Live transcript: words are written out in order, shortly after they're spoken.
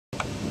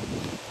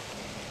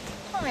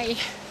Hi,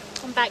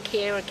 I'm back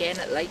here again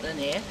at Lake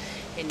Lanier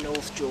in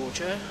North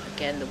Georgia.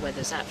 Again, the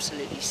weather's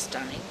absolutely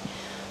stunning,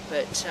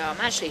 but I'm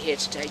actually here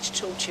today to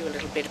talk to you a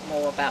little bit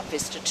more about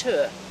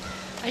VistaTour.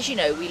 As you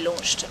know, we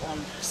launched on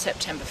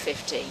September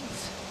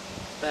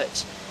 15th,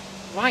 but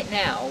right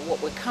now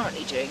what we're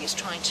currently doing is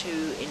trying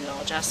to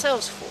enlarge our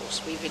sales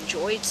force. We've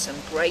enjoyed some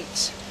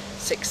great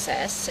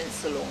success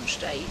since the launch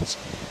date,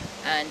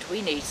 and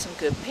we need some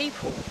good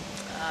people.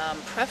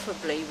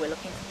 Preferably we're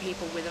looking for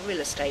people with a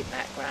real estate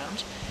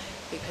background,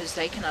 because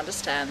they can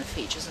understand the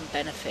features and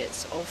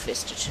benefits of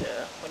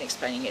VistaTour when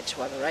explaining it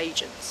to other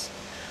agents.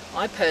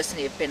 I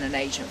personally have been an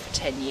agent for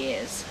 10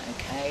 years,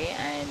 okay,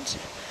 and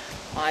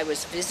I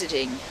was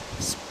visiting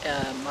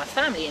my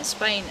family in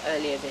Spain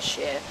earlier this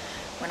year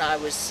when I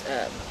was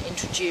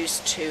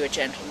introduced to a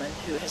gentleman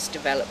who has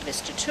developed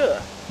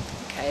VistaTour.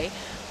 Okay,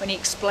 when he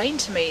explained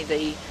to me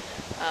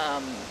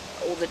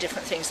all the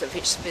different things that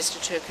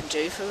VistaTour can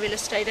do for real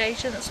estate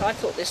agents, I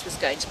thought this was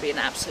going to be an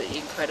absolutely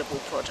incredible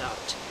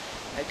product.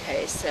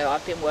 Okay, so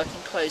I've been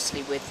working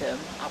closely with them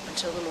up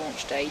until the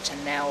launch date,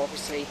 and now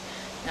obviously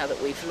now that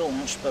we've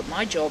launched. But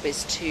my job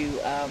is to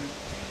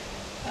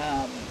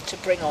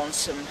bring on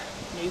some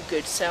new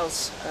good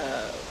sales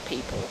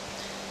people.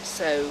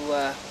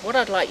 So what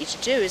I'd like you to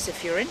do is,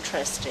 if you're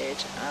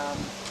interested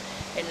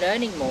in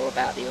learning more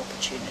about the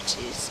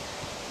opportunities,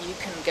 you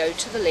can go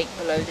to the link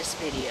below this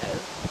video,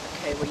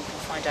 okay, where you can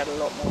find out a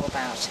lot more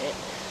about it.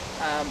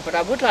 But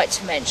I would like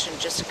to mention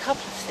just a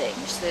couple of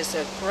things. There's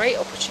a great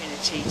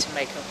opportunity to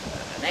make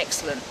an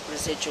excellent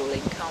residual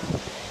income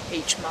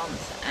each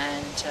month,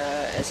 and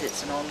as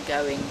it's an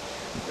ongoing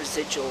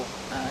residual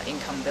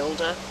income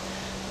builder.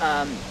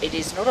 It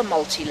is not a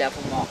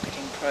multi-level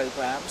marketing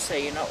program, so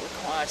you're not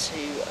required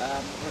to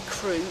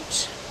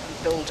recruit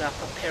and build up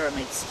a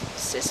pyramid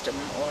system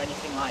or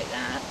anything like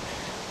that.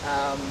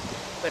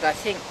 But I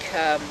think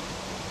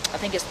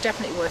it's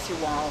definitely worth your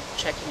while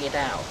checking it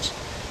out.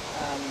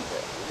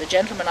 The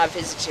gentleman I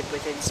visited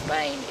with in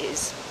Spain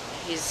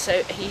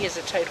he is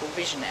a total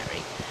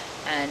visionary,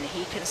 and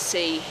he can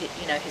see,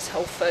 you know, his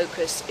whole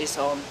focus is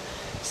on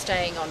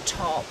staying on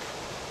top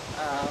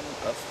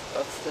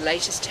of the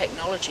latest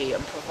technology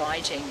and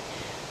providing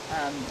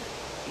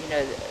you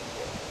know,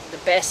 the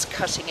best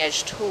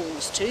cutting-edge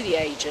tools to the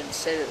agents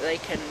so that they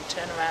can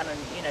turn around and,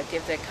 you know,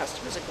 give their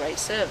customers a great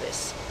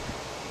service.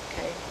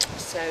 Okay,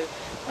 so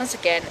once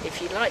again,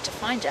 if you'd like to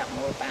find out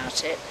more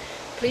about it,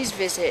 please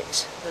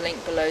visit the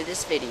link below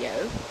this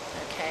video,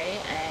 okay,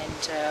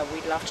 and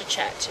we'd love to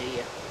chat to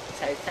you.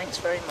 So thanks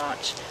very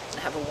much, and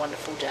have a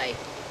wonderful day.